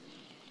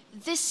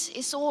This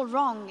is all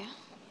wrong.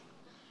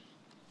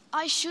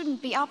 I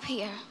shouldn't be up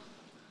here.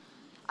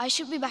 I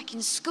should be back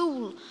in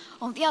school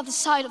on the other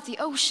side of the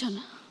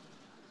ocean.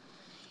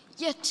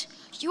 Yet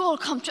you all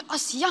come to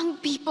us young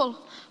people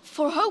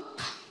for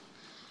hope.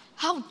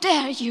 How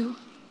dare you?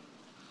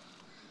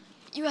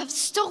 You have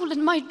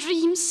stolen my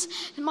dreams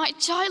and my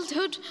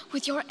childhood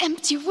with your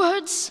empty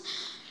words,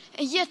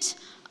 and yet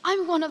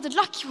I'm one of the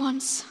lucky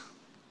ones.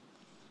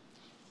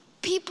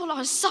 People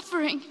are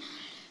suffering,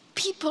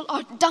 people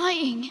are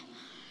dying,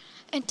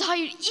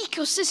 entire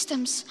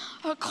ecosystems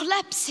are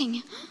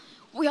collapsing.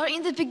 We are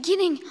in the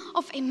beginning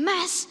of a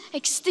mass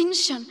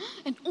extinction,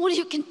 and all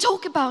you can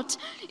talk about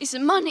is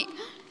money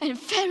and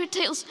fairy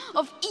tales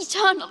of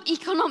eternal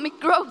economic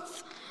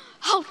growth.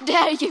 How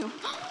dare you?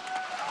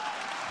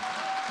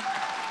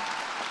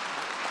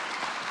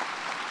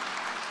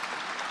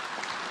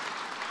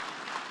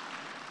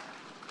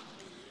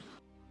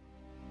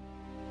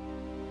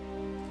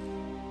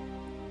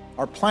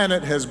 Our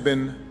planet has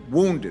been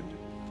wounded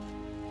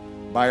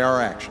by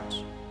our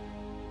actions.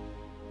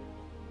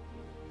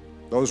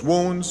 Those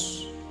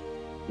wounds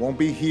won't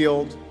be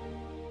healed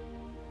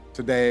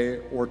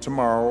today or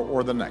tomorrow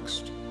or the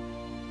next,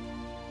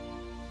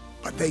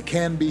 but they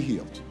can be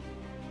healed.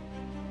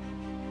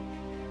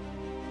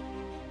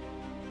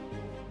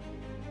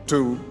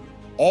 To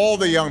all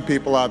the young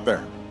people out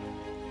there,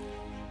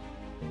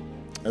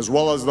 as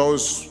well as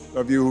those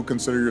of you who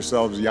consider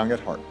yourselves young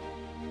at heart,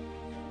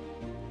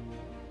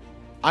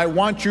 I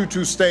want you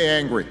to stay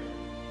angry.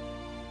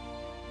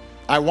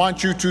 I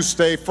want you to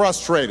stay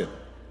frustrated.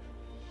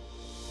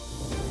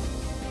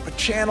 But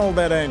channel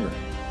that anger.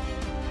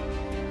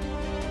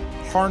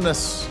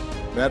 Harness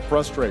that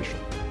frustration.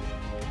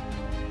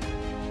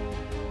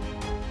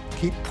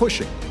 Keep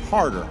pushing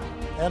harder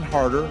and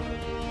harder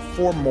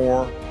for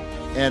more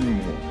and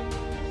more.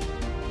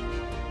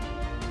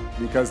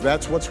 Because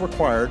that's what's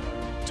required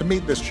to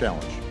meet this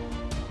challenge.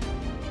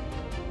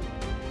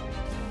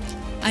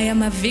 I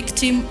am a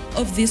victim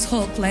of this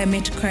whole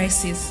climate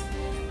crisis,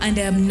 and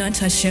I am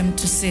not ashamed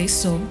to say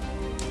so.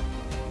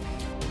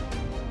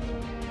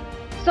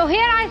 So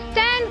here I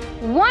stand,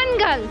 one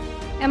girl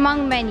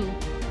among many.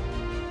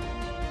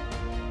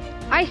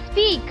 I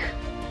speak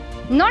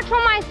not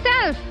for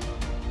myself,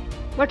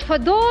 but for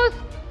those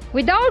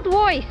without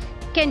voice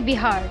can be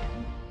heard.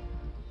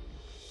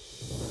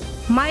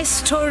 My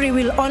story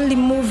will only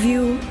move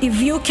you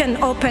if you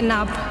can open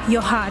up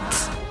your heart.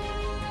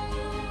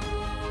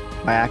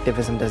 My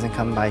activism doesn't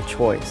come by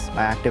choice.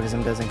 My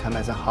activism doesn't come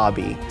as a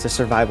hobby. It's a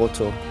survival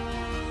tool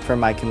for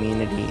my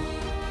community.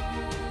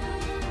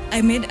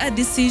 I made a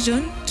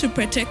decision to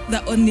protect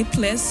the only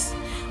place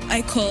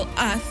I call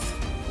Earth.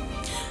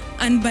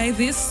 And by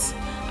this,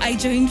 I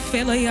joined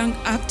fellow young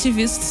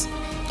activists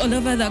all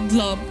over the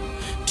globe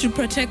to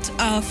protect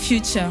our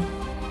future.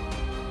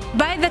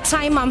 By the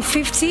time I'm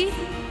 50,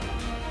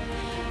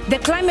 the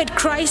climate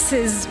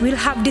crisis will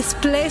have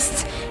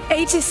displaced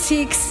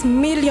 86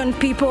 million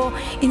people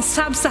in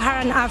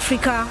sub-Saharan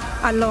Africa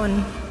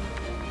alone.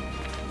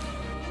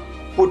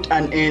 Put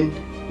an end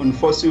on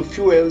fossil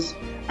fuels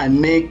and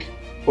make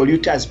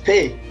polluters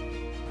pay.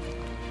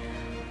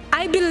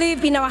 I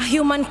believe in our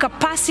human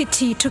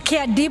capacity to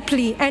care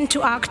deeply and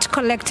to act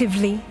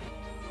collectively.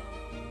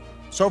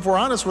 So if we're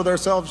honest with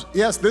ourselves,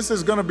 yes, this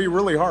is going to be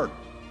really hard.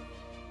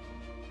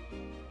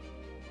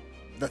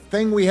 The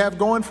thing we have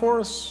going for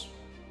us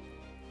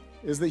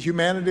is that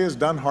humanity has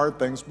done hard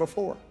things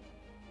before.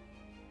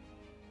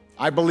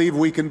 I believe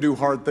we can do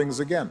hard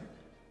things again.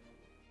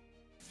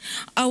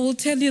 I will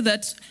tell you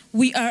that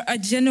we are a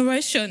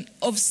generation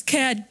of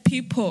scared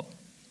people,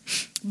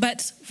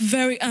 but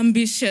very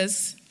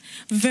ambitious,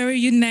 very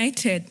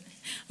united,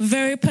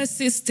 very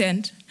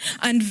persistent,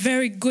 and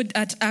very good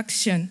at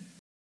action.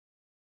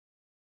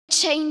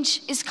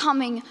 Change is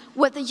coming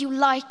whether you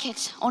like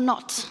it or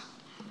not.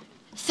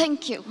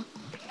 Thank you.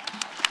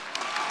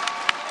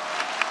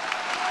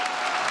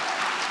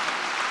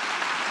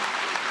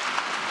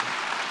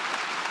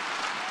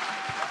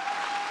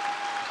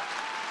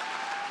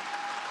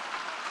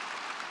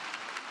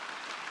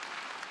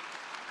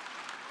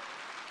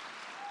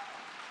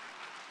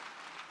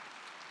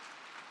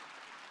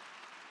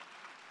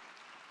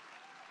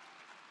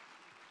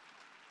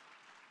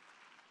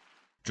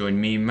 Join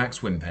me, Max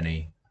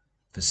Wimpenny,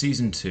 for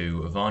Season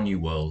 2 of Our New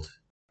World,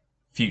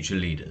 Future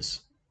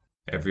Leaders,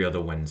 every other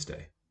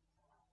Wednesday.